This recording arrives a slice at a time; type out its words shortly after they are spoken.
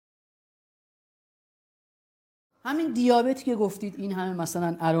همین دیابتی که گفتید این همه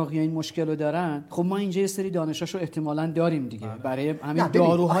مثلا عراقی‌ها این مشکل رو دارن، خب ما اینجا یه سری دانشاشو احتمالاً داریم دیگه برای همین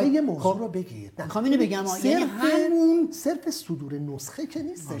داروهای. یه موضوع رو بگید، میخوام اینو بگم یعنی همون صرف صدور نسخه که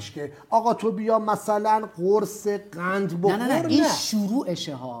نیستش که آقا تو بیا مثلا قرص قند بخور. نه این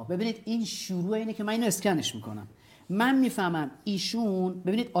شروعشه ها. ببینید این شروع اینه که من اینو اسکنش میکنم، من میفهمم ایشون،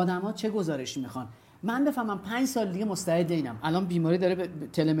 ببینید آدما چه گزارشی میخوان، من بفهمم 5 سال دیگه مستعد اینم، الان بیماری داره به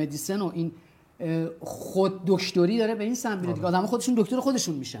تلمدیسن و این خود دکتری داره به این سمت میره دیگه، آدما خودشون دکتر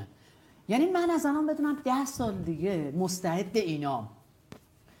خودشون میشن. یعنی من از الان بدونم 10 سال دیگه مستعد اینام.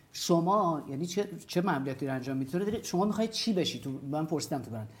 شما یعنی چه مملکتی رو انجام میدید؟ شما میخواید چی بشی؟ تو من پرسیدم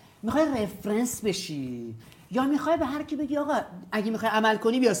تو برند میخوای رفرنس بشی یا میخوای به هر کی بگی آقا اگه میخوای عمل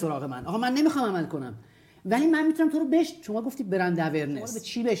کنی بیا سراغ من؟ آقا من نمیخوام عمل کنم ولی من میتونم تو رو شما گفتی برند اورنس، به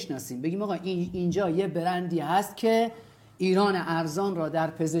چی بشناسیم؟ بگیم آقا اینجا یه برندی هست که ایران ارزان را در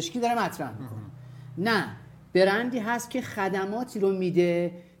پزشکی داره مطرح میکنه. نه، برندی هست که خدماتی رو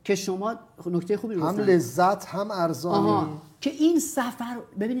میده که شما نکته خوبی رو هم لذت هم ارزانی. که این سفر،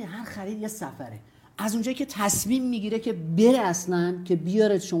 ببینید هر خرید یه سفره، از اونجایی که تصمیم میگیره که بره اصلا که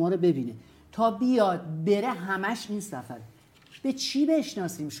بیاره شما رو ببینه تا بیاد بره، همش این سفره. به چی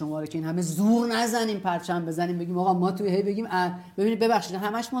بشناسیم شما رو که این همه زور نزنیم پرچم بزنیم بگیم آقا ما توی هی بگیم ببینید ببخشید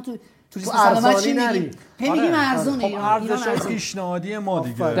همش ما تو توریسم سلامت چی میگیم؟ هی میگیم ارزونه. خب ارزش پیشنهادی ما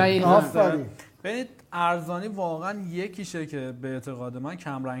دیگه. آفرین. ببینید ارزانی واقعا یکیشه که به اعتقاد من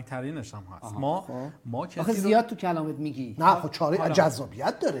کم رنگ ترینش هم هست. ما کسی آخه زیاد تو کلامت میگی. نه خب چاره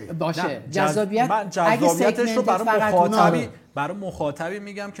جذابیت داره. باشه جذابیت. جذابیتش رو برای مخاطبی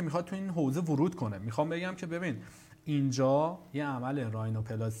میگم که میخواد تو این حوزه ورود کنه. میخوام بگم که ببین اینجا یه عمل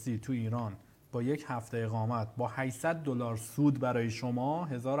راینوپلاستی تو ایران با یک هفته اقامت با $800 سود برای شما،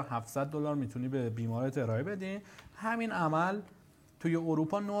 $1700 میتونی به بیمارت ارائه بدی. همین عمل توی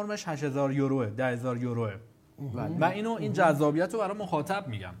اروپا نرمش 8000 یوروه، 10000 یوروه. و این جذابیت رو برای مخاطب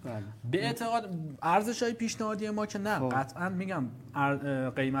میگم. به اعتقاد ارزش‌های پیشنهادی ما که نه قطعا میگم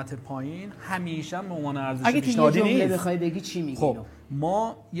قیمت پایین همیشه به عنوان ارزش پیشنهادی نیست. اگه تو بخوای بگی چی میگی؟ خب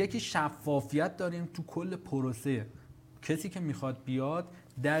ما یکی شفافیت داریم تو کل پروسه. کسی که میخواد بیاد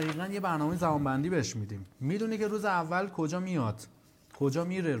دقیقاً یه برنامه زمانبندی بهش میدیم. میدونه که روز اول کجا میاد، کجا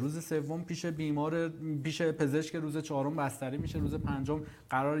میره، روز سوم پیش بیمار، پیش پزشک، روز چهارم بستری میشه، روز پنجم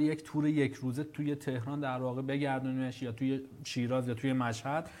قرار یک تور یک روزه توی تهران در واقع بگردونیمش یا توی شیراز یا توی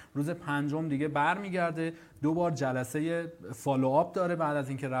مشهد، روز پنجم دیگه برمیگرده، 2 بار جلسه فالوآپ داره بعد از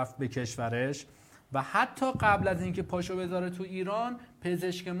اینکه رفت به کشورش. و حتی قبل از اینکه پاشو بذاره تو ایران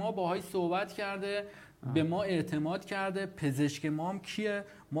پزشک ما باهاش صحبت کرده، به ما اعتماد کرده. پزشک ما هم کیه؟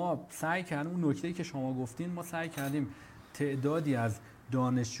 ما سعی کردیم اون نکته‌ای که شما گفتین، ما سعی کردیم تعدادی از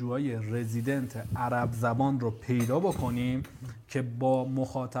دانشجوهای رزیدنت عرب زبان رو پیدا بکنیم که با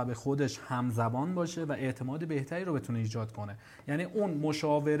مخاطب خودش همزبان باشه و اعتماد بهتری رو بتونه ایجاد کنه. یعنی اون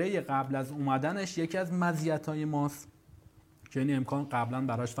مشاوره قبل از اومدنش یکی از مزیت‌های ماست که این امکان قبلا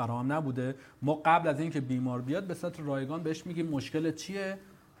براش فراهم نبوده. ما قبل از اینکه بیمار بیاد به صورت رایگان بهش میگیم مشکل چیه،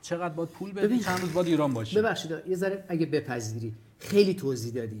 چقدر باید پول بدی، چند روز باید ایران باشی. ببخشید یه ذره اگه بپذیری خیلی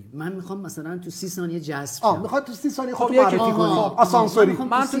توضیح دادی، من میخوام مثلا تو 30 ثانیه جذب شم. میخواد تو 30 ثانیه خودت معرفی کنی. آسانسوری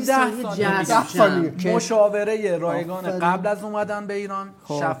من تو 10 ثانیه مشاوره رایگان قبل از اومدن به ایران،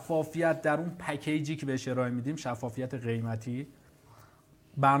 شفافیت در اون پکیجی که بهش ارائه میدیم، شفافیت قیمتی،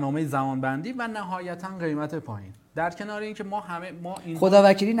 برنامه زمانبندی و نهایتا قیمت پایین. در کنار اینکه ما این خدا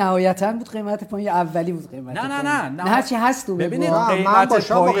وکیلی نهایتا بود قیمت پایین یا اولی بود قیمت پایین؟ نه هر چی هست تو ببینید قیمت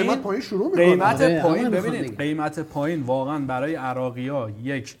پایین شروع می‌کنم. قیمت پایین ببینید قیمت پایین واقعا برای عراقی‌ها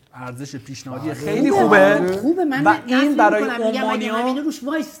یک ارزش پیشنهادی خیلی خوبه. من و این برای عمانی‌ها همین روش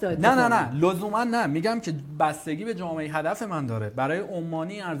وایستاد. نه لزوما نه، میگم که بستگی به جامعه هدف من داره. برای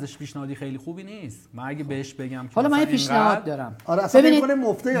عمانی ارزش پیشنهادی خیلی خوبی نیست. من اگه بهش بگم که حالا من یه پیشنهاد دارم. آره اصلا میگه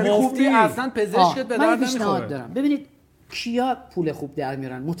مفته یعنی مفتی اصلا پزشکت به درد نمیخوره. ببینید کیا پول خوب در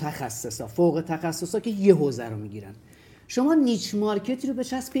میارن؟ متخصصا، فوق تخصصا که یه حوزه رو میگیرن. شما نیچ مارکتی رو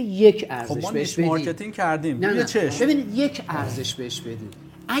بچسب یک ارزش بهش بدید. خب ما نیچ مارکتینگ کردیم. ببینید یک ارزش بهش بدید.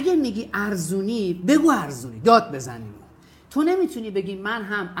 اگه میگی ارزونی بگو ارزونی، داد بزنیم. تو نمیتونی بگی من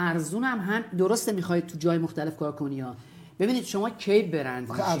هم ارزونم هم درسته میخواید تو جای مختلف کار کنی ها. ببینید شما کی برند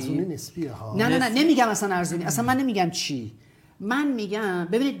میشی؟ ارزونی نسبیه ها. نه نمیگم اصلا ارزونی، اصلا من نمیگم چی. من میگم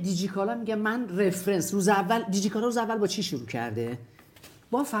ببینید دیجیکالا میگم من رفرنس دیجیکالا روز اول با چی شروع کرده؟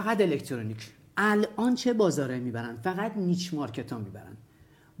 با فقط الکترونیک. الان چه بازارهایی میبرن؟ فقط نیچ مارکت ها میبرن.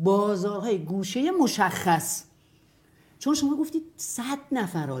 بازارهای گوشه مشخص. چون شما گفتید 100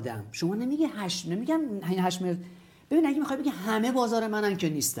 نفر آدم، شما نمیگه 8، نمیگم 8 میلیون. ببین اگه میخوای بگی همه بازار منن که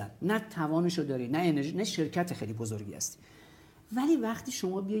نیستن، نه توانشو داری، نه انرژی، نه شرکت خیلی بزرگی هستی. ولی وقتی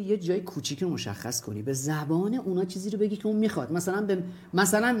شما بیا یه جای کوچیک رو مشخص کنی، به زبان اونا چیزی رو بگی که اون میخواد،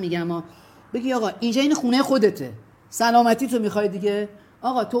 مثلا میگم بگی آقا اینجا این خونه خودته، سلامتی تو میخوای دیگه،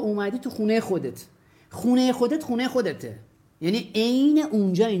 آقا تو اومدی تو خونه خودت، خونه خودته، یعنی عین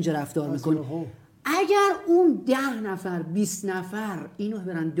اونجا اینجا رفتار میکنی. اگر اون 10 نفر 20 نفر اینو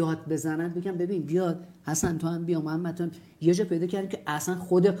برن داد بزنن بگم ببین بیاد حسن تو هم بیا، محمد تو هم، یه جا پیدا کردیم که اصلا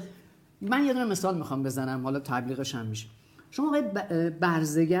من یه دونه مثال میخوام بزنم، حالا تبلیغش هم میشه. شما آقای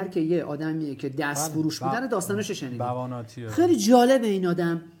برزگر که یه آدمیه که دست فروش بودن، داستانش شنیدید، خیلی جالب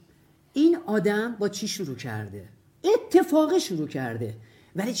این آدم با چی شروع کرده؟ اتفاقی شروع کرده،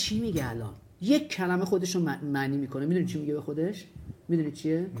 ولی چی میگه الان؟ یک کلمه خودش رو معنی میکنه. میدونی چی میگه به خودش؟ میدونی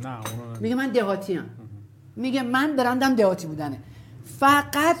چیه؟ نه میگه من دهاتی ام. میگه من برندم دهاتی بودنه،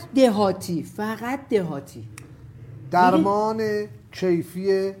 فقط دهاتی. درمان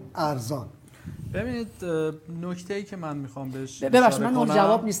کیفی ارزان. ببینید نکته‌ای که من میخوام بهش ببخشید من اون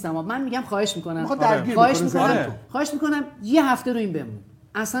جواب نیستم، من میگم خواهش میکنم خواهش میکنم یه هفته رو این بمون،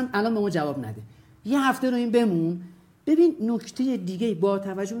 اصلا الان به ما جواب نده، یه هفته رو این بمون. ببین نکته دیگه با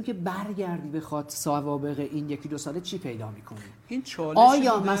توجه به که برگردی بخواد سوابق این 1-2 ساله چی پیدا میکنی؟ این چالش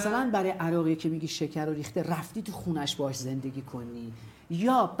آیا مثلا برای عراقی که میگی شکر رو ریخته رفتی تو خونش باش زندگی کنی،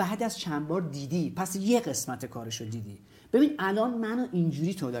 یا بعد از چند بار دیدی پس یه قسمت کارشو دیدی؟ ببین الان منو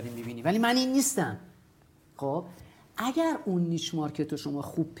اینجوری تو داری میبینی ولی من این نیستم. خب اگر اون نیچ مارکت رو شما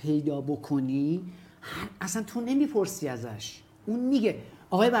خوب پیدا بکنی اصلا تو نمیپرسی ازش، اون میگه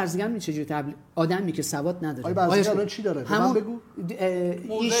آقای برزگر می چجوری آدمی که سواد نداره. آقای برزگر الان چی داره؟ همون بگو.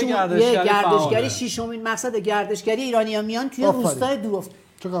 ایشون یه گردشگری شیشمین مقصد گردشگری ایرانی‌ها میان توی روستای دورفت.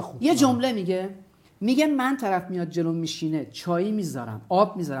 یه جمله میگه من طرف میاد جلوم میشینه، چایی میذارم،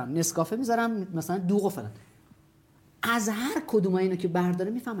 آب میذارم، نسکافه میذارم، مثلا دوغ و فلان. از هر کدوم اینو که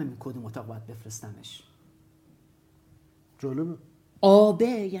برداره میفهمم این کدوم اتاق باید بفرستمش. جالبه. آبه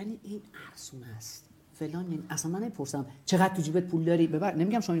یعنی این ارزون است فلان، یعنی اصلا من نمیپرسم چقدر تو جیبت پول داری،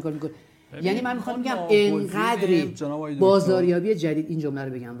 نمیگم شما این کار میکنی، یعنی من میخوام بگم انقدری بازاریابی جدید، این جمله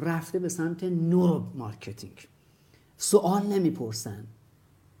رو بگم، رفته به سمت نورو مارکتینگ، سوال نمیپرسن.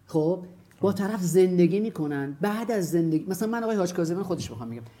 خب با طرف زندگی میکنن، بعد از زندگی مثلا من آقای حاج کاظمی خودش بخوام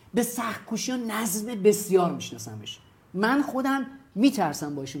میگم به سخت‌کوشی و نظم بسیار میشناسمش، من خودم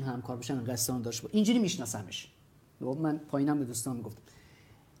میترسم با ایشون همکار بشم، قصدان داشت اینجوری میشناسمش. من پایینم به دوستان میگفتم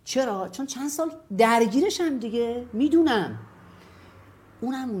چرا؟ چون چند سال درگیرشم دیگه، میدونم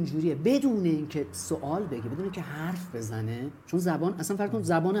اونم اونجوریه، بدون اینکه سوال بگه، بدون اینکه حرف بزنه، چون زبان اصلا فرق کنه،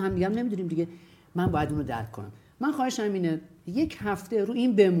 زبان هم دیگه هم نمیدونیم دیگه، من باید اونو درک کنم. من خواهشم اینه یک هفته رو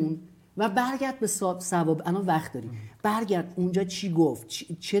این بمون و برگرد به ثواب. الان وقت داری، برگرد اونجا چی گفت،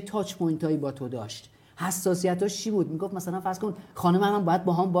 چه تاچ پوینت هایی با تو داشت، حساسیتاش چی بود. میگفت مثلا فرض کن خانم منم باید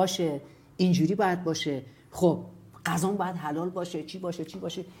با هم باشه، اینجوری باید باشه، خب غذام باید حلال باشه، چی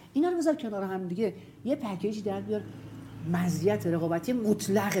باشه. اینا رو بذار کنار هم دیگه، یه پکیج در بیار، مزیت رقابتی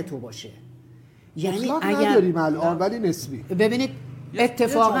مطلق تو باشه. یعنی اگر نداریم الان ولی نسبی. ببینید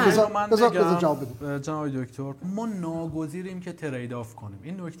اتفاقا بذار جواب بدم جناب دکتر، ما ناگزیریم که ترید آف کنیم.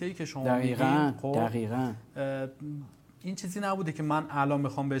 این نکته‌ای که شما دقیقاً این چیزی نبوده که من الان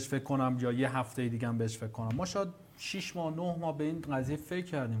میخوام بهش فکر کنم یا یه هفته دیگه هم بهش فکر کنم. ما شاید 6 ماه 9 ماه به این قضیه فکر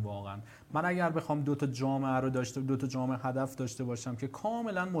کردیم. واقعا من اگر بخوام 2 تا جامعه رو داشته، 2 تا جامعه هدف داشته باشم که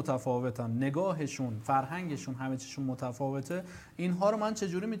کاملا متفاوتن، نگاهشون، فرهنگشون، همه چیشون متفاوته، اینها رو من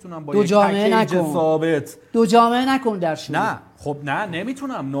چجوری میتونم با یک پکیج ثابت دو جامعه نکن در شروع؟ نه خب نه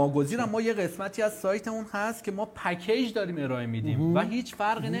نمیتونم، ناگزیرم. ما یه قسمتی از سایتمون هست که ما پکیج داریم ارائه میدیم و هیچ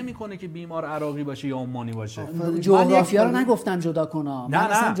فرقی نمیکنه که بیمار عراقی باشه یا عمانی باشه. جغرافیا رو نگفتم جدا کنم. نه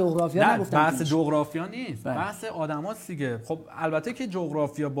اصلا جغرافیا نگفتم. بحث جغرافیا نیست، بحث آدماست دیگه. خب البته که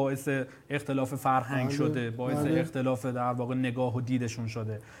جغرافیا باعث اختلاف فرهنگ شده، باعث اختلاف در واقع نگاه و دیدشون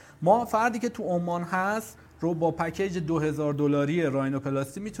شده. ما فردی که تو عمان هست رو با پکیج $2000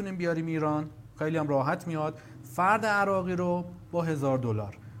 راینوپلاستی میتونیم بیاریم ایران، خیلی هم راحت میاد. فرد عراقی رو با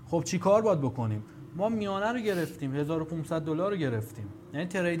 $1000. خب چی کار باید بکنیم؟ ما میانه رو گرفتیم، $1500 رو گرفتیم، یعنی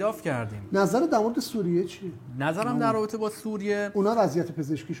ترید آف کردیم. نظر در مورد سوریه چیه؟ نظرم در رابطه با سوریه، اونا وضعیت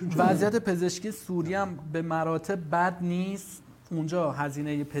پزشکیشون چطوره؟ وضعیت پزشکی سوریه هم به مراتب بد نیست. اونجا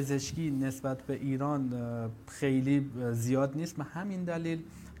هزینه پزشکی نسبت به ایران خیلی زیاد نیست، به همین دلیل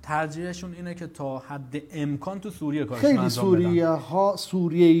ترجیحشون اینه که تا حد امکان تو سوریه کارشون انجام بدن. خیلی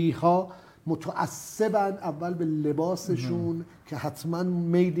سوریه‌ای‌ها متعصبن اول به لباسشون که حتما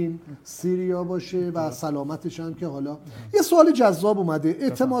مید این سیریا باشه و سلامتش هم که حالا یه سوال جذاب اومده،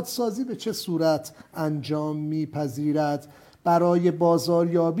 اعتماد سازی به چه صورت انجام میپذیرد؟ برای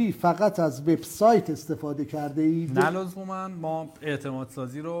بازاریابی فقط از وبسایت استفاده کرده اید؟ نه لزوما. ما اعتماد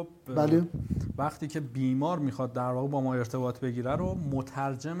سازی رو بله. وقتی که بیمار میخواد در واقع با ما ارتباط بگیره رو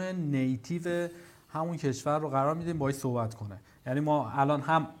مترجم نیتیو همون کشور رو قرار میدیم باهاش صحبت کنه. یعنی ما الان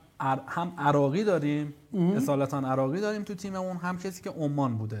هم عراقی داریم، اصالتا عراقی داریم تو تیممون، هم کسی که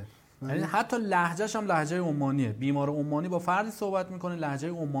عمان بوده. یعنی حتی لهجهش هم لهجه عمانیه. بیمار عمانی با فردی صحبت میکنه لهجه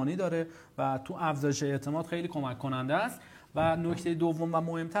عمانی داره و تو افزایش اعتماد خیلی کمک کننده است. و نکته دوم و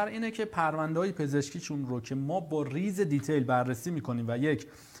مهمتر اینه که پرونده‌های پزشکیشون رو که ما با ریز دیتیل بررسی میکنیم و یک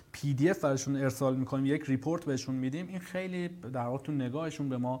PDF براشون ارسال میکنیم، یک ریپورت بهشون میدیم، این خیلی در واقع تو نگاهشون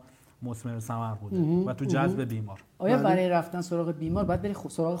به ما مثمر ثمر بوده و تو جذب بیمار. آیا برای رفتن سراغ بیمار باید بری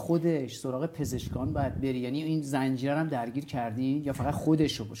سراغ خودش، سراغ پزشکان باید بری؟ یعنی این زنجیره هم درگیر کردین یا فقط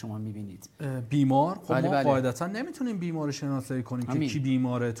خودش رو شما میبینید؟ بیمار خب بله ما بله. قاعدتا نمیتونیم بیمار رو شناسایی کنیم که کی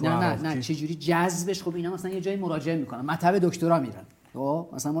بیماره تو عراق. نه چه جوری جذبش؟ خب اینا مثلا یه جایی مراجعه میکنن، مطب دکترا میرن. خب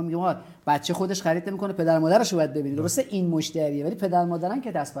مثلا ما میگیم بچه خودش خرید نمیکنه، پدر مادرش رو باید ببینید. درسته این مشتریه، ولی پدر مادرن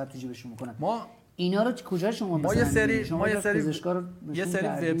که دست بر تو جیبشون میکنن. ما اینا رو کجا شما ما یه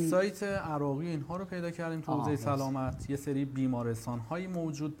سری وبسایت عراقی اینها رو پیدا کردیم تو حوزه سلامت. یه سری بیمارستان هایی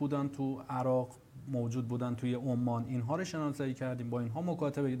موجود بودن تو عراق، موجود بودن توی عمان، اینها رو شناسایی کردیم، با اینها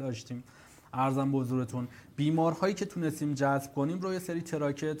مکاتبه داشتیم. عرضم به حضورتون بیمارهایی که تونستیم جذب کنیم رو یه سری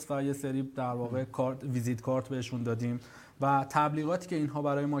تراکت و یه سری در واقع ویزیت کارت بهشون دادیم و تبلیغاتی که اینها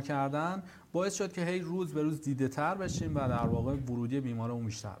برای ما کردن باعث شد که هی روز به روز دیده تر بشیم و در واقع ورودی بیمارمون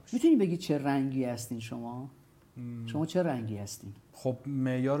بیشتر بشه. میتونی بگی چه رنگی هستین شما؟ شما چه رنگی هستین؟ خب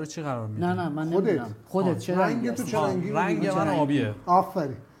معیار رو چی قرار میدین؟ نه من نمیدونم. خودت چه رنگی تو هستی؟ چه رنگی؟ رنگ من آبیه.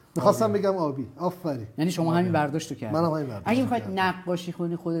 آفرین. می‌خواستم بگم آبی. آفرین. یعنی شما همین برداشتو کردید. منم همین برداشت. اگه می‌خواید نقاشی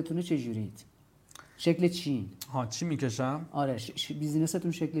کنی خودتون چه جورید؟ شکل چی؟ چی میکشم؟ آره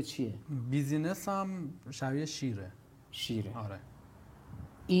بیزینستون شکل چیه؟ بیزینسم شبیه شیره. آره.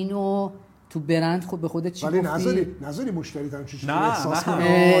 اینو تو برند خود به خودت چی گفتی؟ ولی نذاری مشتریت هم چیزی احساس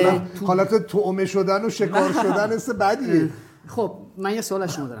کنه. حالت طعمه شدن و شکار شدن است بدیه. خب من یه سوال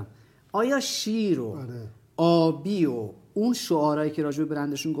از شما دارم. آیا شیر و آبی و اون شعارهایی که راجع به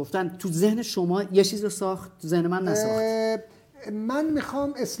برندشون گفتن تو ذهن شما یه چیز رو ساخت، تو ذهن من نساخت؟ من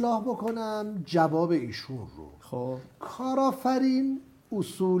میخوام اصلاح بکنم جواب ایشون رو. خب کارآفرین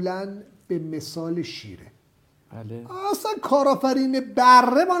اصولاً به مثال شیره. بله. اصلا کارآفرین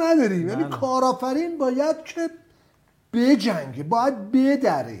بره ما نداریم. یعنی کارآفرین باید که بجنگه، باید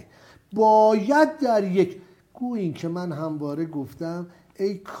بدره، باید در یک گویین که من همواره گفتم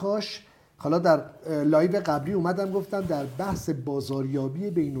ای کاش، حالا در لایو قبلی اومدم گفتم در بحث بازاریابی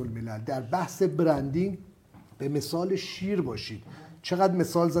بین الملل، در بحث برندینگ به مثال شیر باشید. چقدر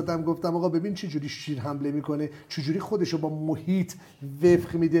مثال زدم، گفتم آقا ببین چه جوری شیر حمله میکنه، چه جوری خودشو با محیط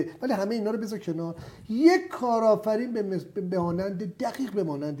وفق میده. ولی همه اینا رو بذار کنار. یک کارآفرین به مانند دقیق به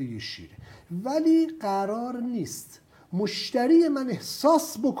مانند یه شیره، ولی قرار نیست مشتری من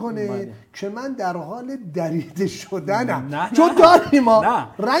احساس بکنه که من در حال دریده شدنم. چون داریم ما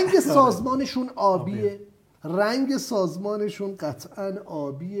رنگ سازمانشون آبیه، رنگ سازمانشون قطعا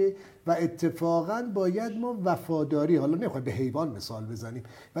آبیه و اتفاقا باید ما وفاداری، حالا نمیخوایم به حیوان مثال بزنیم،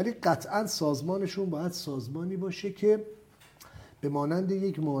 ولی قطعا سازمانشون باید سازمانی باشه که به مانند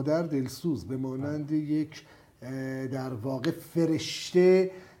یک مادر دلسوز، به مانند یک در واقع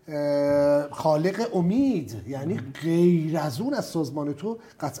فرشته خالق امید، یعنی غیر از اون از سازمان تو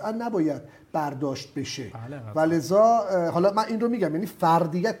قطعا نباید برداشت بشه. و لذا حالا من این رو میگم، یعنی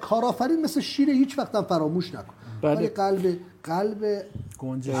فردیت، کارآفرین مثل شیره هیچ وقت هم فراموش نکن. ولی قلب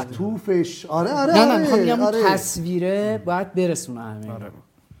عطوفش نه میخوام بگم اون تصویره باید برسونه همه.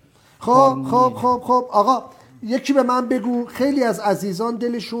 خب آقا یکی به من بگو، خیلی از عزیزان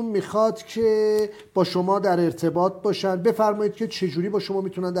دلشون میخواد که با شما در ارتباط باشن، بفرمایید که چجوری با شما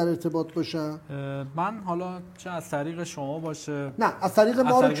میتونن در ارتباط باشن؟ من حالا چه از طریق شما باشه، نه از طریق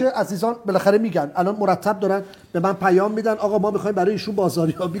ما رو که عزیزان بالاخره میگن، الان مرتب دارن به من پیام میدن آقا ما میخوایم برای ایشون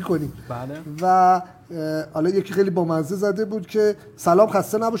بازاریابی کنیم. بله. و حالا یکی خیلی بامزه زده بود که سلام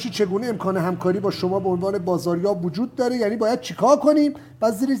خسته نباشید، چگونه امکان همکاری با شما به عنوان بازاریاب وجود داره، یعنی باید چیکار کنیم؟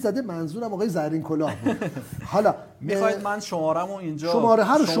 بعد زیرش زده منظورم آقای زرین کلاه بود. حالا میخواید من شماره‌مو اینجا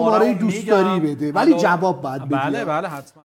شماره دوست داری بده، ولی جواب باید بدی. بله حتما.